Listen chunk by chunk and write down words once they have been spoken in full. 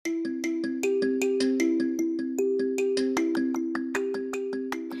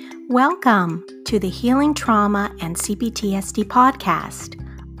Welcome to the Healing Trauma and CPTSD podcast.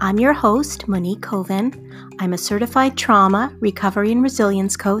 I'm your host, Monique Coven. I'm a certified trauma, recovery, and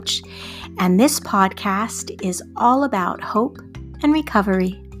resilience coach, and this podcast is all about hope and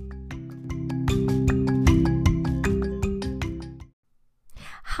recovery.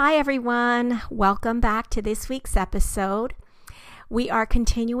 Hi, everyone. Welcome back to this week's episode. We are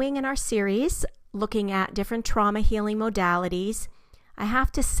continuing in our series looking at different trauma healing modalities. I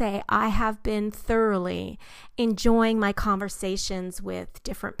have to say, I have been thoroughly enjoying my conversations with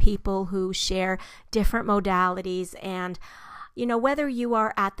different people who share different modalities. And, whether you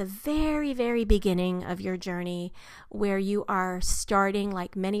are at the very, very beginning of your journey, where you are starting,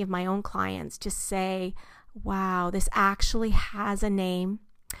 like many of my own clients, to say, wow, this actually has a name,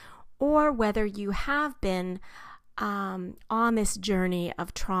 or whether you have been on this journey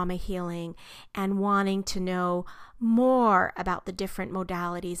of trauma healing and wanting to know more about the different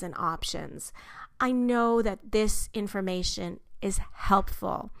modalities and options. I know that this information is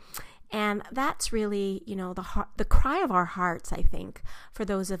helpful. And that's really, the cry of our hearts, I think, for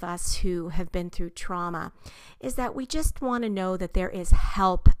those of us who have been through trauma, is that we just want to know that there is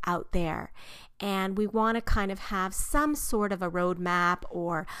help out there. And we want to kind of have some sort of a roadmap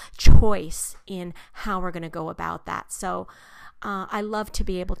or choice in how we're going to go about that. So I love to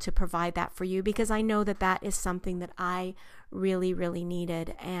be able to provide that for you, because I know that that is something that I really, really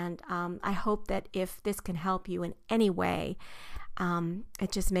needed. And I hope that if this can help you in any way,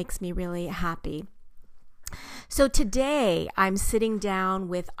 it just makes me really happy. So today I'm sitting down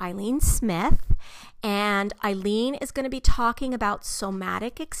with Ilene Smith, and Ilene is going to be talking about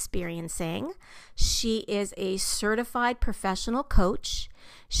somatic experiencing. She is a certified professional coach.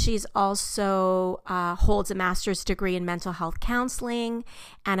 She's also holds a master's degree in mental health counseling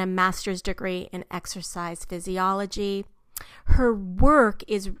and a master's degree in exercise physiology. Her work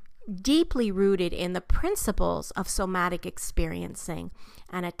is deeply rooted in the principles of somatic experiencing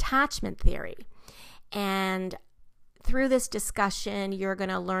and attachment theory. And through this discussion, you're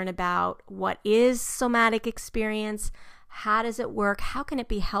going to learn about what is somatic experience, how does it work, how can it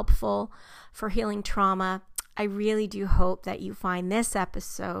be helpful for healing trauma. I really do hope that you find this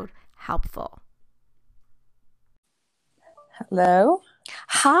episode helpful. Hello.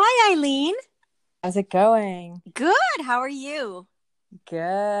 Hi, Ilene. How's it going? Good. How are you?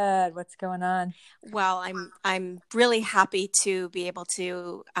 Good. What's going on? Well, I'm really happy to be able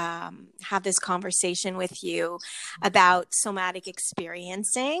to have this conversation with you about somatic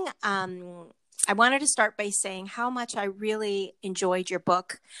experiencing. I wanted to start by saying how much I really enjoyed your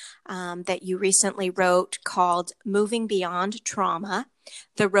book that you recently wrote called Moving Beyond Trauma,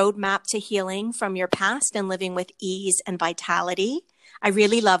 The Roadmap to Healing from Your Past and Living with Ease and Vitality. I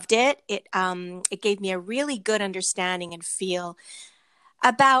really loved it. It gave me a really good understanding and feel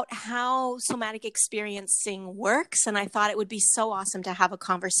about how somatic experiencing works. And I thought it would be so awesome to have a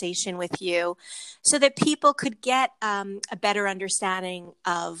conversation with you so that people could get a better understanding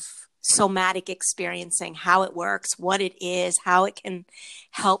of somatic experiencing, how it works, what it is, how it can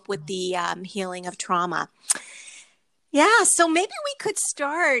help with the healing of trauma. Yeah, so maybe we could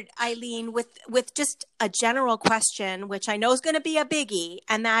start, Ilene, with just a general question, which I know is going to be a biggie,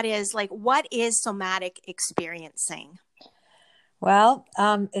 and that is, like, what is somatic experiencing? Well,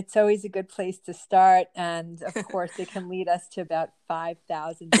 it's always a good place to start. And of course, it can lead us to about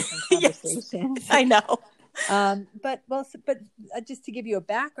 5,000 different conversations. Yes, I know. But just to give you a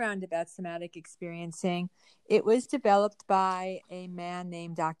background about somatic experiencing, it was developed by a man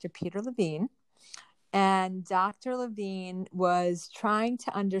named Dr. Peter Levine. And Dr. Levine was trying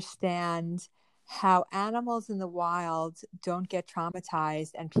to understand how animals in the wild don't get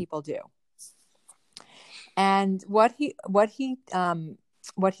traumatized and people do. And what he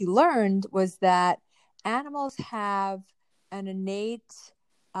learned was that animals have an innate,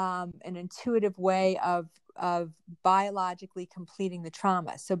 an intuitive way of biologically completing the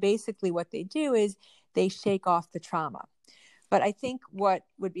trauma. So basically what they do is they shake off the trauma. But I think what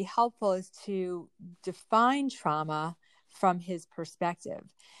would be helpful is to define trauma from his perspective.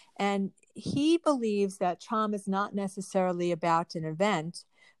 And he believes that trauma is not necessarily about an event,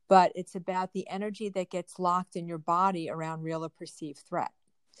 but it's about the energy that gets locked in your body around real or perceived threat,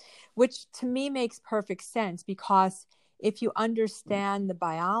 which to me makes perfect sense, because if you understand the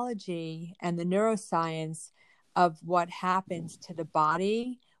biology and the neuroscience of what happens to the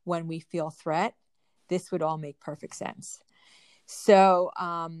body when we feel threat, this would all make perfect sense. So,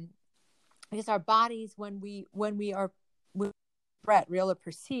 because our bodies, when we are threat, real or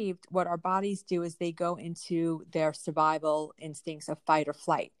perceived, what our bodies do is they go into their survival instincts of fight or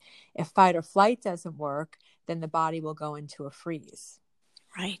flight. If fight or flight doesn't work, then the body will go into a freeze.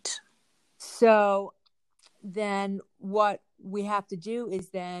 Right. So then what we have to do is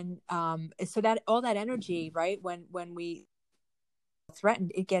then, so that all that energy, right, when we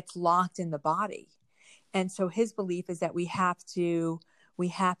threatened, it gets locked in the body. And so his belief is that we have to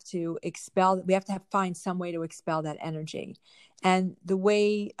expel, we have to find some way to expel that energy. And the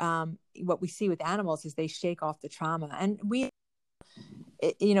way, what we see with animals is they shake off the trauma. And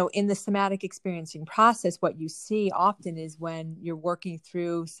in the somatic experiencing process, what you see often is when you're working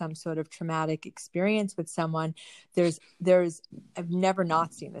through some sort of traumatic experience with someone, I've never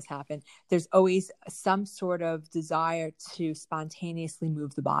not seen this happen. There's always some sort of desire to spontaneously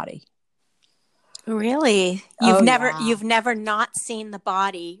move the body. Really? Yeah. You've never not seen the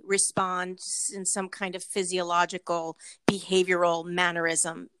body respond in some kind of physiological behavioral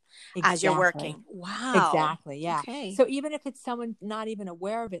mannerism as you're working. Wow. Exactly. Yeah. Okay. So even if it's someone not even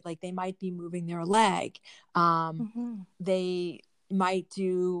aware of it, like they might be moving their leg, they might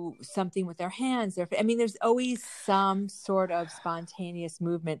do something with their hands. There's always some sort of spontaneous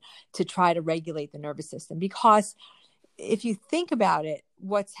movement to try to regulate the nervous system, because if you think about it,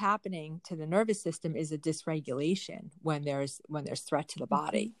 what's happening to the nervous system is a dysregulation when there's threat to the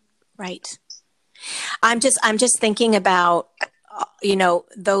body. Right. I'm just thinking about,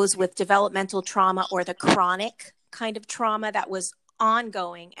 those with developmental trauma or the chronic kind of trauma that was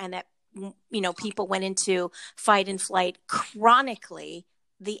ongoing, and that, people went into fight and flight chronically,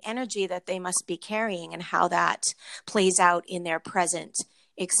 the energy that they must be carrying and how that plays out in their present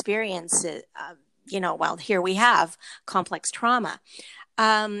experiences. Well, here we have complex trauma.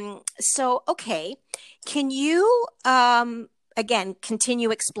 Okay. Can you, again,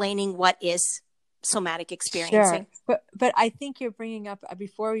 continue explaining what is somatic experiencing? Sure. But I think you're bringing up,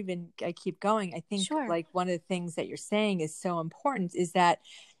 before I keep going, I think Sure. like one of the things that you're saying is so important, is that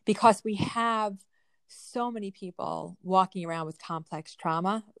because we have so many people walking around with complex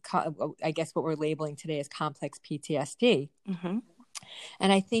trauma, I guess what we're labeling today as complex PTSD. Mm-hmm.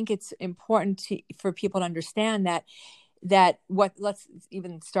 And I think it's important for people to understand that let's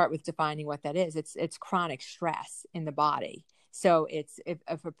even start with defining what that is. It's chronic stress in the body. So it's if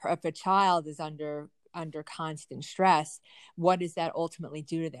a child is under constant stress, what does that ultimately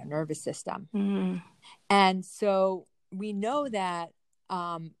do to their nervous system? Mm-hmm. And so we know that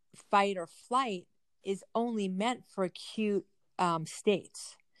fight or flight is only meant for acute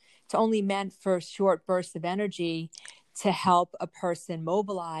states. It's only meant for short bursts of energy to help a person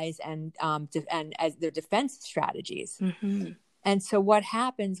mobilize and as their defense strategies. Mm-hmm. And so what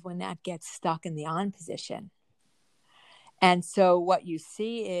happens when that gets stuck in the on position? And so what you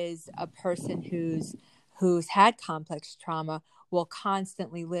see is a person who's had complex trauma will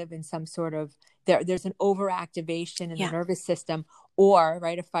constantly live in some sort of, there's an overactivation in the nervous system, or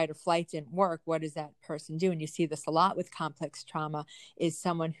right, if fight or flight didn't work, what does that person do? And you see this a lot with complex trauma, is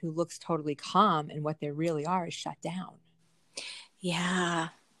someone who looks totally calm, and what they really are is shut down. Yeah.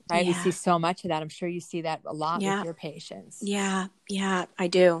 Right. Yeah. We see so much of that. I'm sure you see that a lot with your patients. Yeah. Yeah, I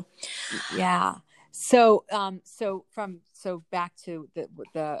do. Yeah. So back to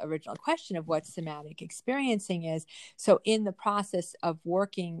the original question of what somatic experiencing is. So in the process of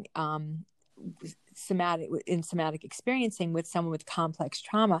working somatic experiencing with someone with complex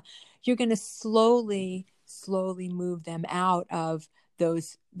trauma, you're going to slowly move them out of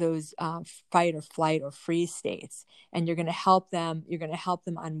those fight or flight or freeze states, and you're going to help them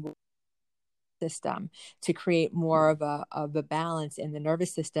on system to create more of a balance in the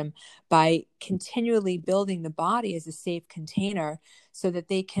nervous system by continually building the body as a safe container, so that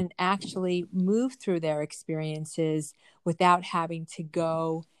they can actually move through their experiences without having to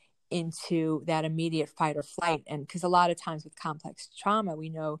go into that immediate fight or flight. And because a lot of times with complex trauma, we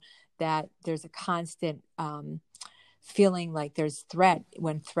know that there's a constant feeling like there's threat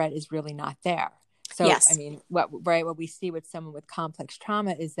when threat is really not there. So yes. What we see with someone with complex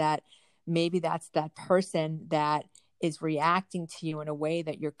trauma is that maybe that's that person that is reacting to you in a way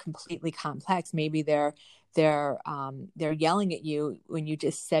that you're completely complex. Maybe they're yelling at you when you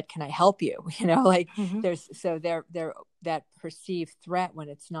just said, "Can I help you?" Mm-hmm. There's that perceived threat when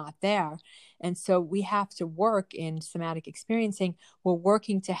it's not there. And so we have to work in somatic experiencing. We're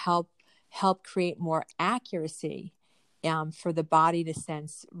working to help create more accuracy for the body to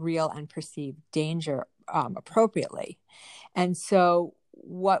sense real and perceived danger appropriately. And so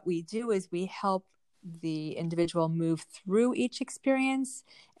what we do is we help the individual move through each experience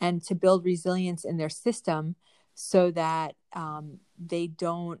and to build resilience in their system, so that they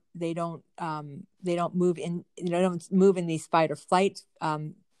don't move in these fight or flight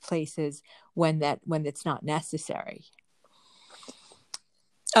places when it's not necessary.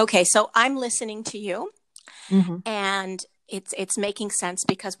 Okay, so I'm listening to you, mm-hmm. and it's making sense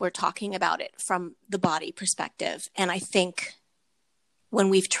because we're talking about it from the body perspective. And I think when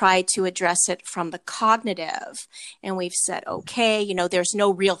we've tried to address it from the cognitive and we've said, okay, you know, there's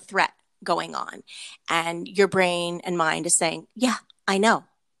no real threat going on. And your brain and mind is saying, yeah, I know.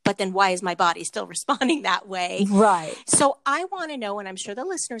 But then why is my body still responding that way? Right. So I want to know, and I'm sure the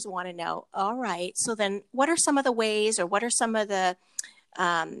listeners want to know, all right, so then what are some of the ways or what are some of the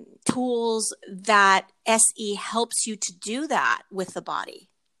tools that SE helps you to do that with the body?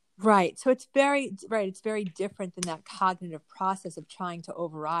 Right. So it's very different than that cognitive process of trying to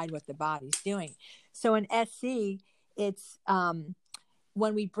override what the body's doing. So in SE, it's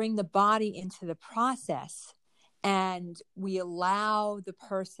when we bring the body into the process and we allow the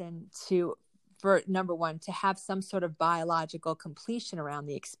person to, for number one, to have some sort of biological completion around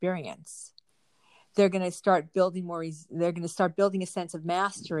the experience. They're going to start building they're going to start building a sense of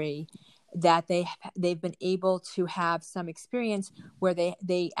mastery that they've been able to have some experience where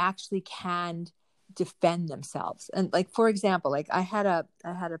they actually can defend themselves. And like, for example, like I had a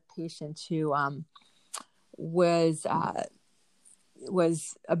patient who was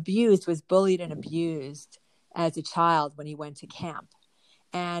bullied and abused as a child when he went to camp.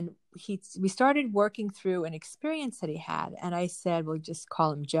 And we started working through an experience that he had. And I said, we'll just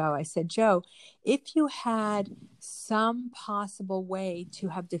call him Joe. I said, Joe, if you had some possible way to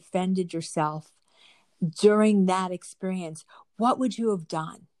have defended yourself during that experience, what would you have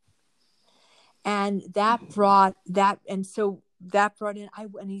done? And that brought in,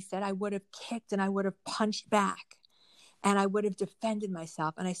 and he said, I would have kicked and I would have punched back and I would have defended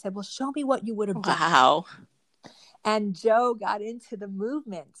myself. And I said, well, show me what you would have done. Wow. And Joe got into the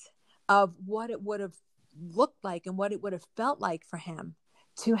movement of what it would have looked like and what it would have felt like for him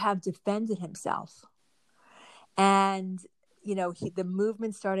to have defended himself. And, you know, the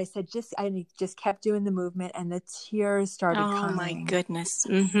movement started. I said, he just kept doing the movement and the tears started coming. Oh my goodness.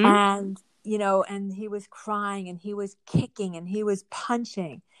 Mm-hmm. And, you know, and he was crying and he was kicking and he was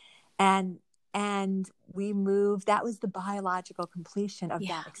punching and we moved. That was the biological completion of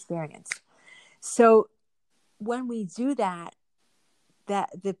that experience. So when we do that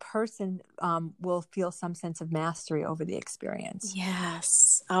the person will feel some sense of mastery over the experience.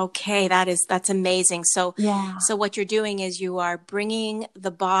 Yes. Okay. That's amazing. So, yeah. So what you're doing is you are bringing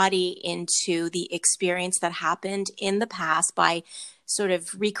the body into the experience that happened in the past by sort of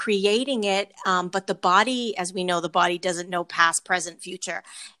recreating it. But the body, as we know, the body doesn't know past, present, future.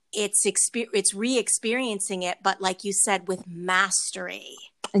 It's re-experiencing it, but like you said, with mastery.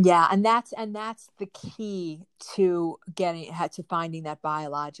 Yeah, and that's the key to finding that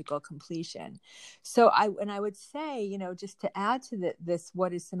biological completion. So I would say, you know, just to add to this,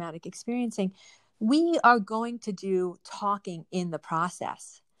 what is somatic experiencing? We are going to do talking in the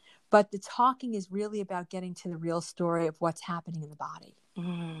process, but the talking is really about getting to the real story of what's happening in the body.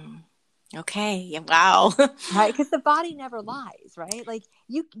 Okay. Wow. Right, because the body never lies, right? Like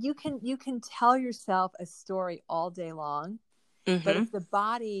you can tell yourself a story all day long. Mm-hmm. But if the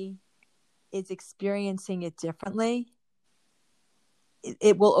body is experiencing it differently,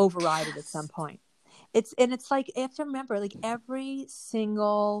 it will override it at some point. It's like, you have to remember, like every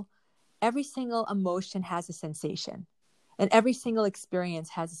single emotion has a sensation, and every single experience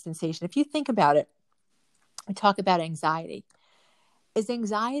has a sensation. If you think about it, we talk about anxiety. Is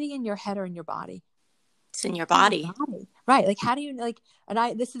anxiety in your head or in your body? It's in your body. Right. Like, how do you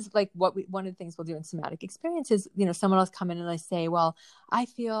this is like one of the things we'll do in somatic experience is, you know, someone else come in and they say, well, I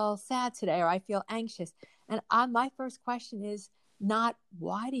feel sad today, or I feel anxious. And my first question is not,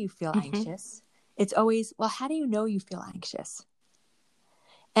 why do you feel anxious? It's always, well, how do you know you feel anxious?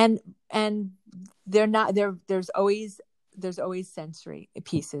 And there's always sensory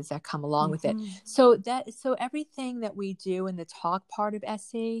pieces that come along with it. So everything that we do in the talk part of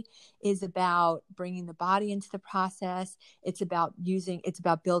SE is about bringing the body into the process. It's about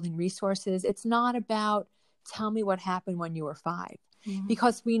building resources. It's not about tell me what happened when you were 5,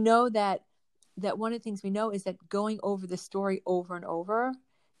 because we know that one of the things we know is that going over the story over and over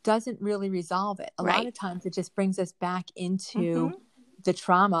doesn't really resolve it. A lot of times it just brings us back into the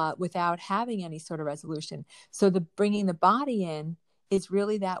trauma without having any sort of resolution. So bringing the body in is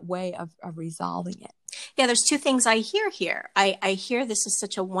really that way of resolving it. Yeah, there's 2 things I hear here. I hear this is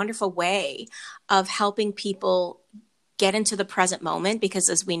such a wonderful way of helping people get into the present moment, because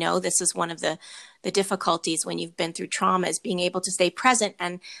as we know, this is one of the difficulties when you've been through trauma, is being able to stay present.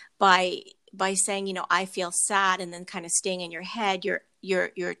 And by saying, you know, I feel sad, and then kind of staying in your head,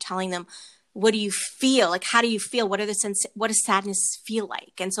 you're telling them, what do you feel? Like, how do you feel? What does sadness feel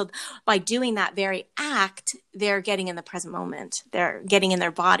like? And so by doing that very act, they're getting in the present moment. They're getting in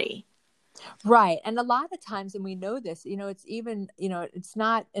their body. Right. And a lot of times, and we know this, it's even, it's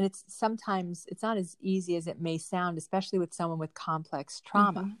not, and it's sometimes it's not as easy as it may sound, especially with someone with complex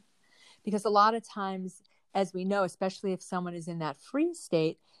trauma. Mm-hmm. Because a lot of times, as we know, especially if someone is in that freeze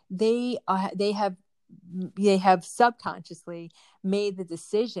state, they have subconsciously made the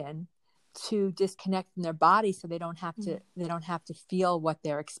decision to disconnect from their body so they don't have to feel what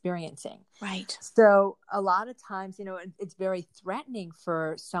they're experiencing. Right. So a lot of times, it's very threatening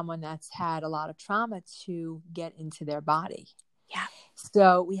for someone that's had a lot of trauma to get into their body. Yeah.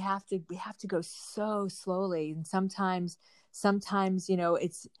 So we have to go so slowly, and sometimes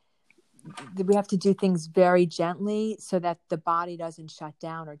it's, we have to do things very gently so that the body doesn't shut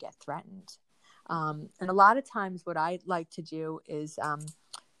down or get threatened. And a lot of times what I like to do is,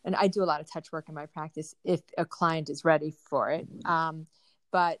 and I do a lot of touch work in my practice if a client is ready for it.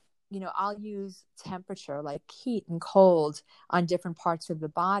 But, I'll use temperature, like heat and cold, on different parts of the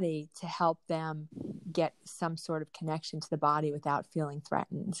body to help them get some sort of connection to the body without feeling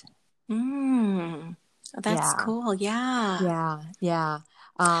threatened. That's cool. Yeah. Yeah.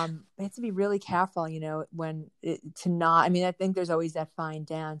 We have to be really careful, I think there's always that fine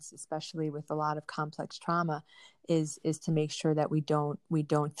dance, especially with a lot of complex trauma, is to make sure that we don't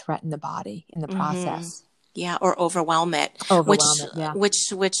threaten the body in the process. Yeah. Or overwhelm it,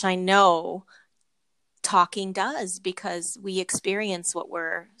 which I know talking does, because we experience what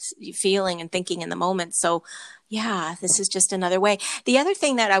we're feeling and thinking in the moment. So yeah, this is just another way. The other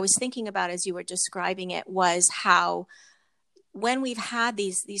thing that I was thinking about as you were describing it was how when we've had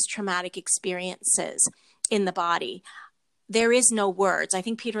these traumatic experiences in the body, there is no words. I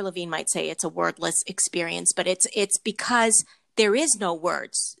think Peter Levine might say it's a wordless experience, but it's because there is no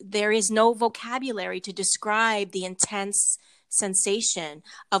words. There is no vocabulary to describe the intense sensation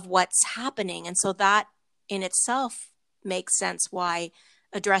of what's happening. And so that in itself makes sense why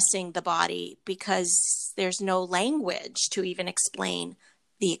addressing the body, because there's no language to even explain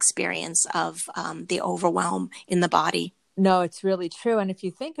the experience of the overwhelm in the body. No, it's really true. And if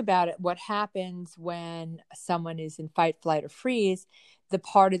you think about it, what happens when someone is in fight, flight, or freeze, the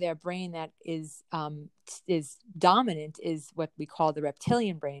part of their brain that is dominant is what we call the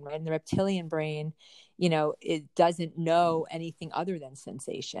reptilian brain, right? And the reptilian brain, it doesn't know anything other than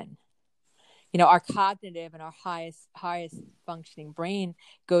sensation. Our cognitive and our highest functioning brain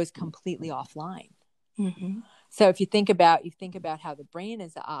goes completely offline. Mm-hmm. So if you think about how the brain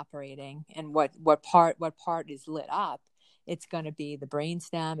is operating and what part is lit up, it's going to be the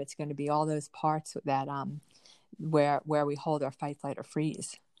brainstem. It's going to be all those parts that where we hold our fight, flight, or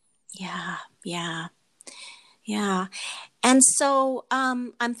freeze. Yeah. And so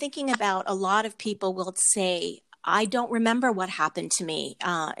I'm thinking about, a lot of people will say, I don't remember what happened to me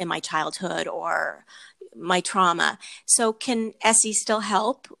in my childhood or my trauma. So can SE still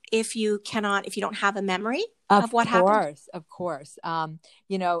help if you don't have a memory of what happened? Of course.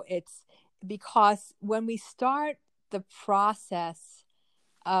 It's because when we start the process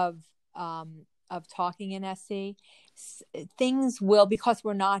of talking in SE, things will, because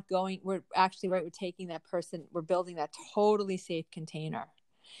we're actually, right, we're taking that person, we're building that totally safe container.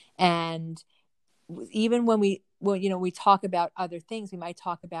 And even when we talk about other things, we might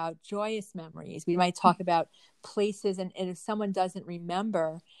talk about joyous memories. We might talk about places. And if someone doesn't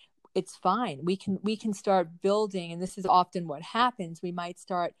remember, it's fine. We can start building. And this is often what happens. We might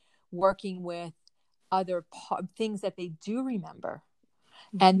start working with other things that they do remember.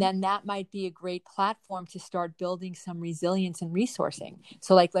 And then that might be a great platform to start building some resilience and resourcing.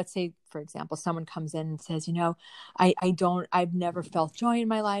 So like, let's say, for example, someone comes in and says, I've never felt joy in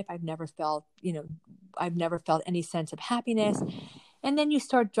my life. I've never felt any sense of happiness. And then you might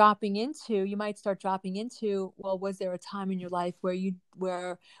start dropping into, well, was there a time in your life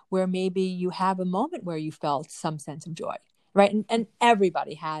where maybe you have a moment where you felt some sense of joy, right? And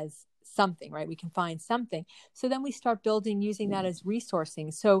everybody has something, right? We can find something. So then we start building, using that as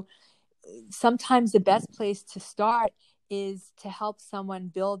resourcing. So sometimes the best place to start is to help someone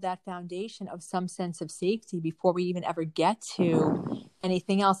build that foundation of some sense of safety before we even ever get to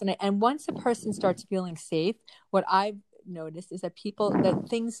anything else. And once a person starts feeling safe, what I've noticed is that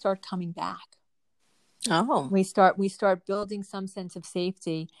things start coming back. Oh, we start building some sense of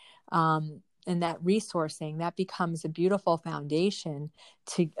safety, and that resourcing, that becomes a beautiful foundation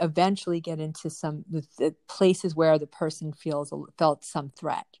to eventually get into the places where the person felt some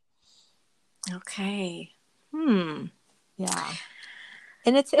threat. Okay. Yeah.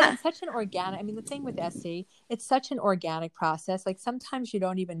 And it's such an organic, the thing with SE, it's such an organic process. Like sometimes you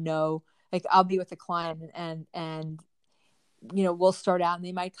don't even know, like I'll be with a client and we'll start out and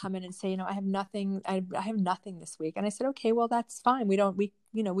they might come in and say, I have nothing this week. And I said, okay, well, that's fine. We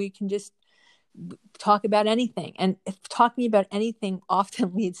we can just talk about anything. And if talking about anything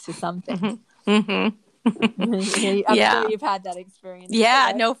often leads to something. Mm-hmm. I'm sure you've had that experience. Yeah,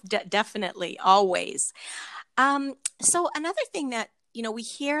 Right? no, definitely, always. So another thing that, we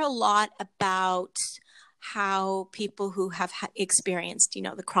hear a lot about how people who have experienced,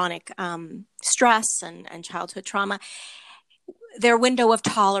 the chronic stress and childhood trauma, their window of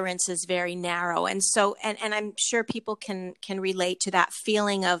tolerance is very narrow. And so, and I'm sure people can relate to that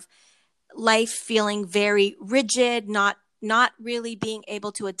feeling of life feeling very rigid, not really being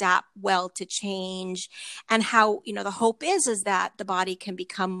able to adapt well to change, and how the hope is that the body can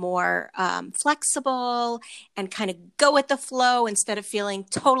become more flexible and kind of go with the flow instead of feeling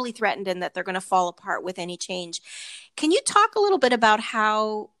totally threatened and that they're going to fall apart with any change. Can you talk a little bit about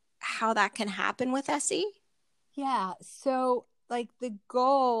how that can happen with SE? Yeah. So like the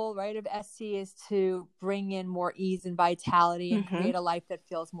goal, right, of SE is to bring in more ease and vitality and create a life that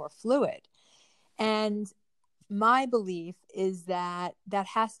feels more fluid. And my belief is that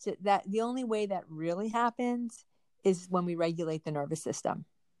the only way that really happens is when we regulate the nervous system.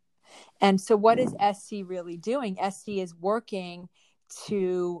 And so what is SC really doing? SC is working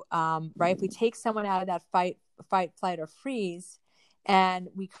to, right, if we take someone out of that fight, flight, or freeze, and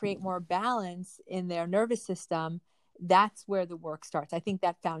we create more balance in their nervous system, that's where the work starts. I think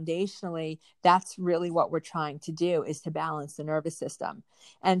that foundationally, that's really what we're trying to do, is to balance the nervous system.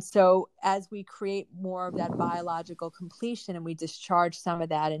 And so as we create more of that biological completion and we discharge some of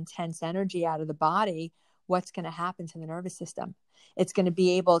that intense energy out of the body, what's going to happen to the nervous system? It's going to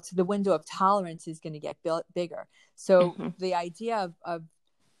be able to, the window of tolerance is going to get bigger. So the idea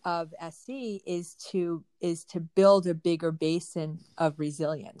of SC is to build a bigger basin of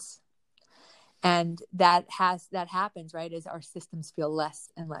resilience. And that happens, right, as our systems feel less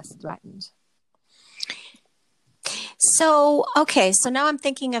and less threatened. So, okay. So now I'm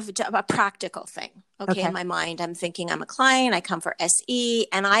thinking of a practical thing. Okay. In my mind, I'm thinking I'm a client, I come for SE,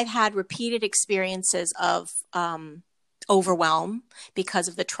 and I've had repeated experiences of overwhelm because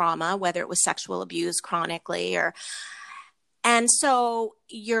of the trauma, whether it was sexual abuse chronically and so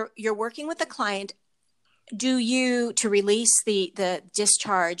you're working with the client. To release the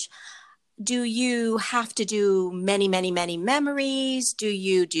discharge, do you have to do many, many, many memories? Do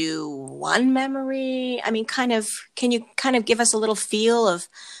you do one memory? I mean, can you kind of give us a little feel of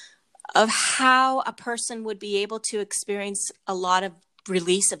how a person would be able to experience a lot of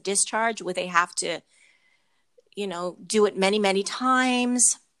release of discharge? Would they have to, do it many, many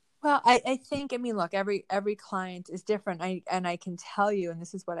times? Well, I think, look, every client is different. I can tell you, and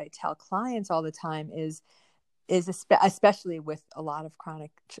this is what I tell clients all the time, is especially with a lot of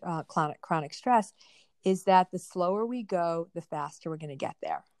chronic stress, is that the slower we go, the faster we're going to get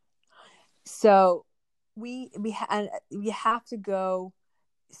there. So we have to go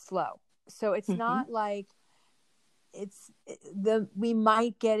slow. So it's not like we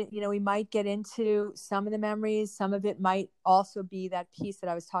might get into some of the memories. Some of it might also be that piece that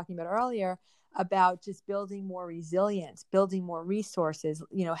I was talking about earlier about just building more resilience, building more resources,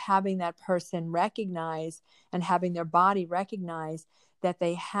 having that person recognize and having their body recognize that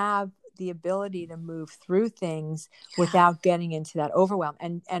they have the ability to move through things without getting into that overwhelm,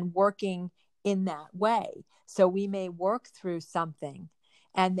 and working in that way. So we may work through something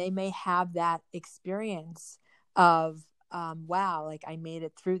and they may have that experience of, wow, like I made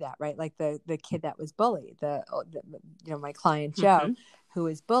it through that, right? Like the kid that was bullied, my client Joe, who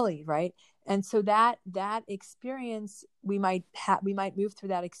was bullied, right? And so that experience, we might move through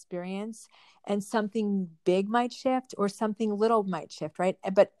that experience, and something big might shift or something little might shift, right?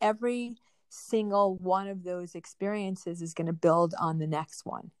 But every single one of those experiences is going to build on the next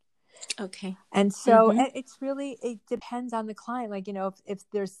one. Okay. And so it depends on the client. Like, if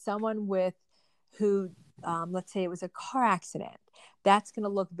there's someone who, let's say it was a car accident, that's going to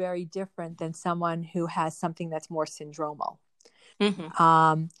look very different than someone who has something that's more syndromal.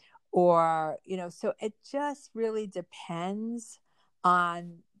 Or, so it just really depends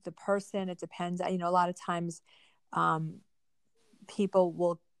on the person. It depends, a lot of times people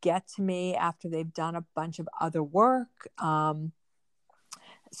will get to me after they've done a bunch of other work.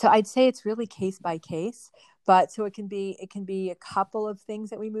 So I'd say it's really case by case, but so it can be a couple of things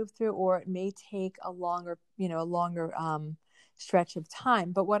that we move through, or it may take a longer stretch of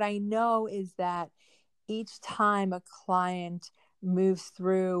time. But what I know is that each time a client moves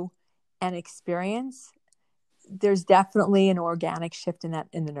through an experience, there's definitely an organic shift in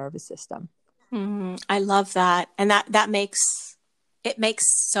the nervous system. I love that. And that makes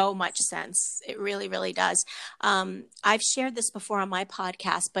so much sense. It really, really does. I've shared this before on my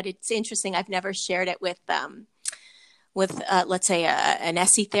podcast, but it's interesting. I've never shared it with with let's say an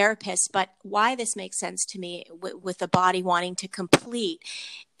SE therapist. But why this makes sense to me with the body wanting to complete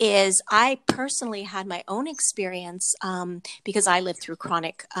is I personally had my own experience because I lived through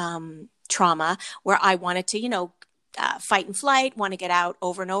chronic trauma where I wanted to, fight and flight, want to get out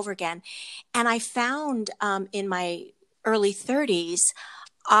over and over again. And I found in my early 30s,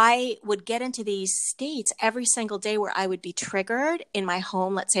 I would get into these states every single day where I would be triggered in my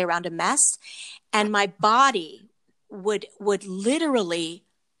home, let's say around a mess, and my body would literally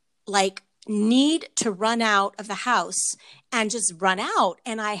like need to run out of the house and just run out.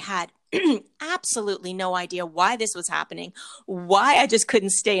 And I had absolutely no idea why this was happening, why I just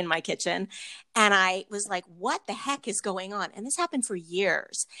couldn't stay in my kitchen. And I was like, what the heck is going on? And this happened for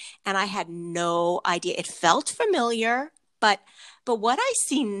years. And I had no idea. It felt familiar, but what I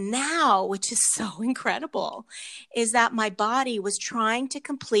see now, which is so incredible, is that my body was trying to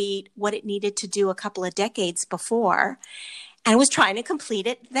complete what it needed to do a couple of decades before and was trying to complete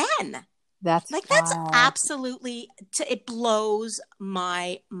it then. That's absolutely, it blows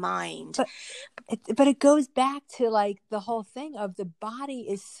my mind. But it goes back to like the whole thing of the body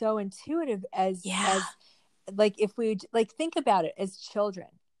is so intuitive as like if we like think about it as children,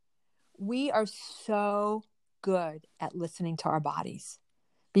 we are so good at listening to our bodies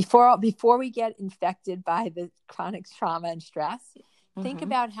before we get infected by the chronic trauma and stress. Think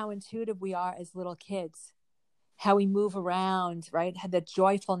about how intuitive we are as little kids, how we move around, right? Had the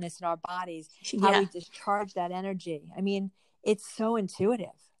joyfulness in our bodies, how we discharge that energy. I mean, it's so intuitive.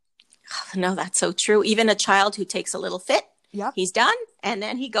 No, that's so true. Even a child who takes a little fit, he's done, and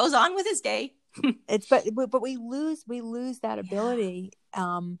then he goes on with his day. but we lose that ability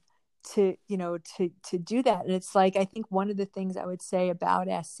to do that. And it's like, I think one of the things I would say about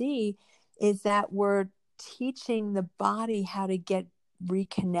SE is that we're teaching the body how to get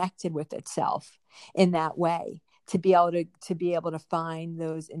reconnected with itself in that way, to be able to find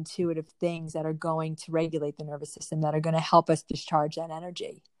those intuitive things that are going to regulate the nervous system, that are going to help us discharge that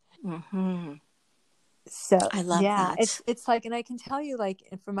energy. So I love that. It's like, and I can tell you, like,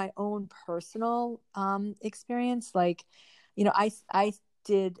 from my own personal experience, like, I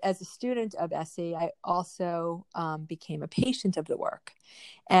did, as a student of SE, I also became a patient of the work.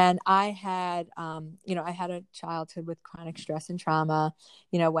 And I had a childhood with chronic stress and trauma,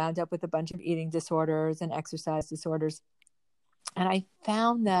 wound up with a bunch of eating disorders and exercise disorders. And I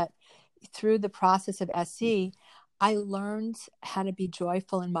found that through the process of SE, I learned how to be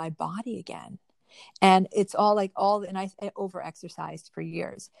joyful in my body again. And it's and I over-exercised for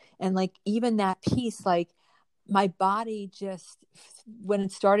years. And like, even that piece, like, my body just, when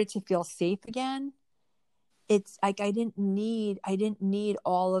it started to feel safe again, it's like, I didn't need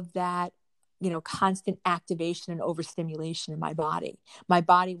all of that, constant activation and overstimulation in my body. My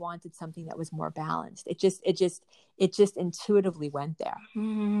body wanted something that was more balanced. It just intuitively went there.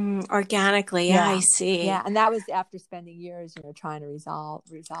 Organically. Yeah, I see. Yeah. And that was after spending years, trying to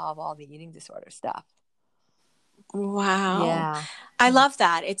resolve all the eating disorder stuff. Wow. Yeah. I love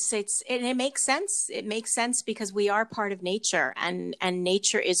that. It makes sense. It makes sense because we are part of nature, and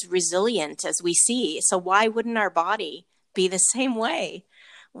nature is resilient, as we see. So why wouldn't our body be the same way?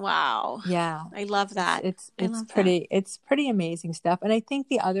 Wow. Yeah. I love that. It's pretty amazing stuff. And I think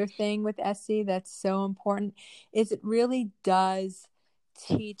the other thing with SE that's so important is it really does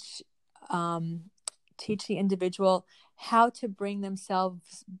teach the individual how to bring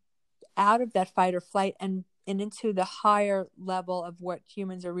themselves out of that fight or flight and into the higher level of what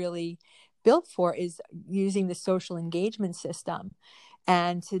humans are really built for, is using the social engagement system,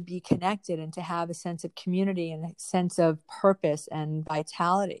 and to be connected and to have a sense of community and a sense of purpose and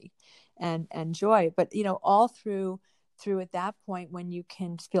vitality and joy. But, all through at that point, when you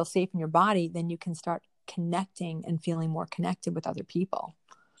can feel safe in your body, then you can start connecting and feeling more connected with other people.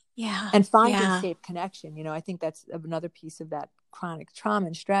 Yeah. And finding safe connection. I think that's another piece of that chronic trauma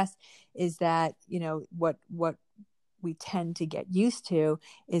and stress, is that, what we tend to get used to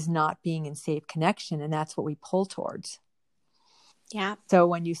is not being in safe connection. And that's what we pull towards. Yeah. So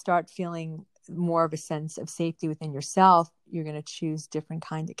when you start feeling more of a sense of safety within yourself, you're going to choose different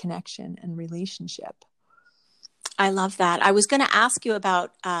kind of connection and relationship. I love that. I was going to ask you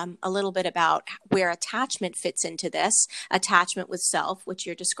about a little bit about where attachment fits into this, attachment with self, which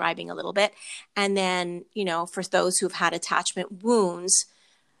you're describing a little bit. And then, for those who've had attachment wounds,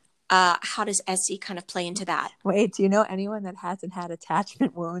 how does SE kind of play into that? Wait, do you know anyone that hasn't had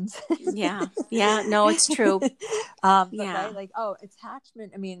attachment wounds? Yeah. No, it's true. Right? Like,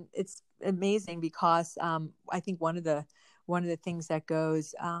 attachment. I mean, it's amazing because I think one of the things that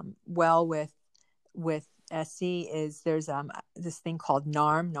goes well with SE is there's this thing called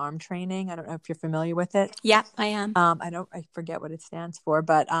NARM training. I don't know if you're familiar with it. Yeah, I am. I forget what it stands for,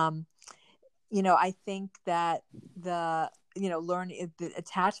 but I think that learning the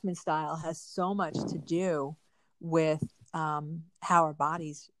attachment style has so much to do with how our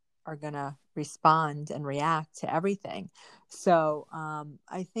bodies are going to respond and react to everything. So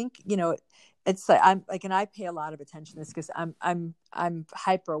I think it's like and I pay a lot of attention to this because I'm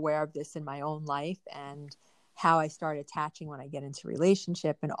hyper aware of this in my own life and how I start attaching when I get into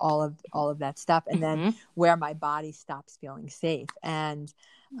relationship and all of that stuff, and then where my body stops feeling safe. And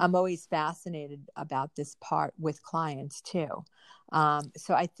I'm always fascinated about this part with clients too.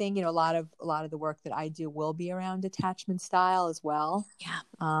 So I think a lot of the work that I do will be around attachment style as well.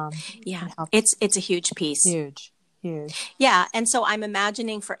 Yeah, it's a huge piece. Huge. Yeah, and so I'm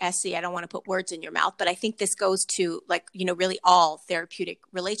imagining for Essie, I don't want to put words in your mouth, but I think this goes to really all therapeutic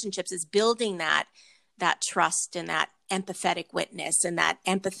relationships is building that trust and that empathetic witness and that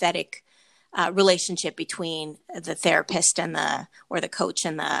empathetic relationship between the therapist and the coach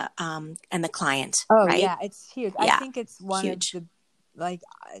and the client. Oh, right? Yeah, it's huge. Yeah, I think it's one huge. Of the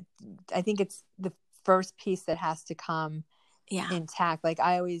I think it's the first piece that has to come intact.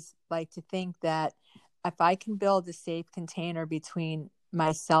 I always like to think that if I can build a safe container between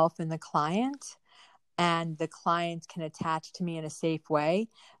myself and the client, and the client can attach to me in a safe way,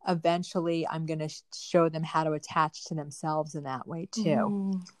 eventually I'm going to show them how to attach to themselves in that way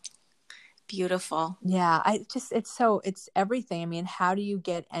too. Beautiful. Yeah. It's everything. I mean, how do you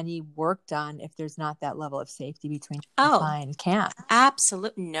get any work done if there's not that level of safety between you and the client? You can't.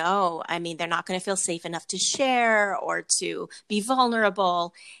 Absolutely. No. I mean, they're not going to feel safe enough to share or to be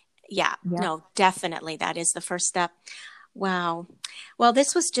vulnerable. Yeah. No, definitely. That is the first step. Wow. Well,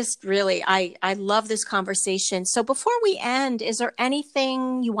 this was just really, I love this conversation. So before we end, is there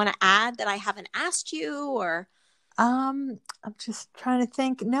anything you want to add that I haven't asked you or? I'm just trying to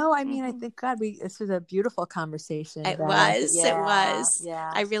think. No, I mean, I think, this was a beautiful conversation. It was. Yeah.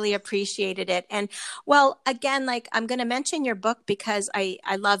 I really appreciated it. And well, again, I'm going to mention your book because I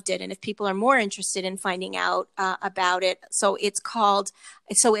loved it. And if people are more interested in finding out about it, it's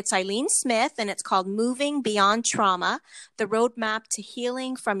Ilene Smith and it's called Moving Beyond Trauma, The Roadmap to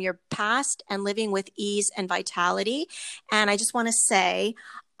Healing from Your Past and Living with Ease and Vitality. And I just want to say,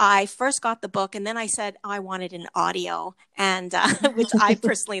 I first got the book and then I said, I wanted an audio, and which I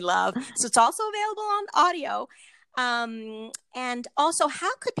personally love. So it's also available on audio. And also,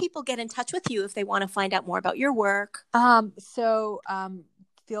 how could people get in touch with you if they want to find out more about your work? Feel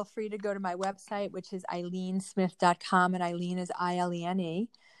free to go to my website, which is ilenesmith.com, and Ilene is ILENE.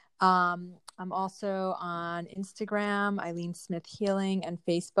 I'm also on Instagram, Ilene Smith Healing, and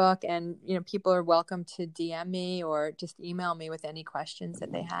Facebook. And, people are welcome to DM me or just email me with any questions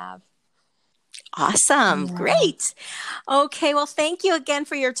that they have. Awesome. Yeah. Great. Okay. Well, thank you again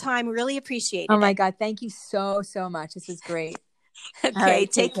for your time. Really appreciate it. Oh my God. Thank you so much. This is great. Okay.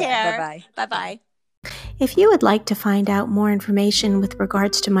 Right, take care. Bye-bye. Bye-bye. If you would like to find out more information with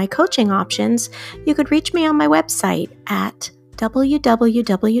regards to my coaching options, you could reach me on my website at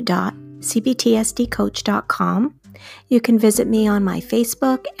www.cbtsdcoach.com. You can visit me on my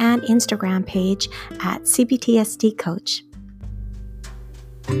Facebook and Instagram page at CBTSD Coach.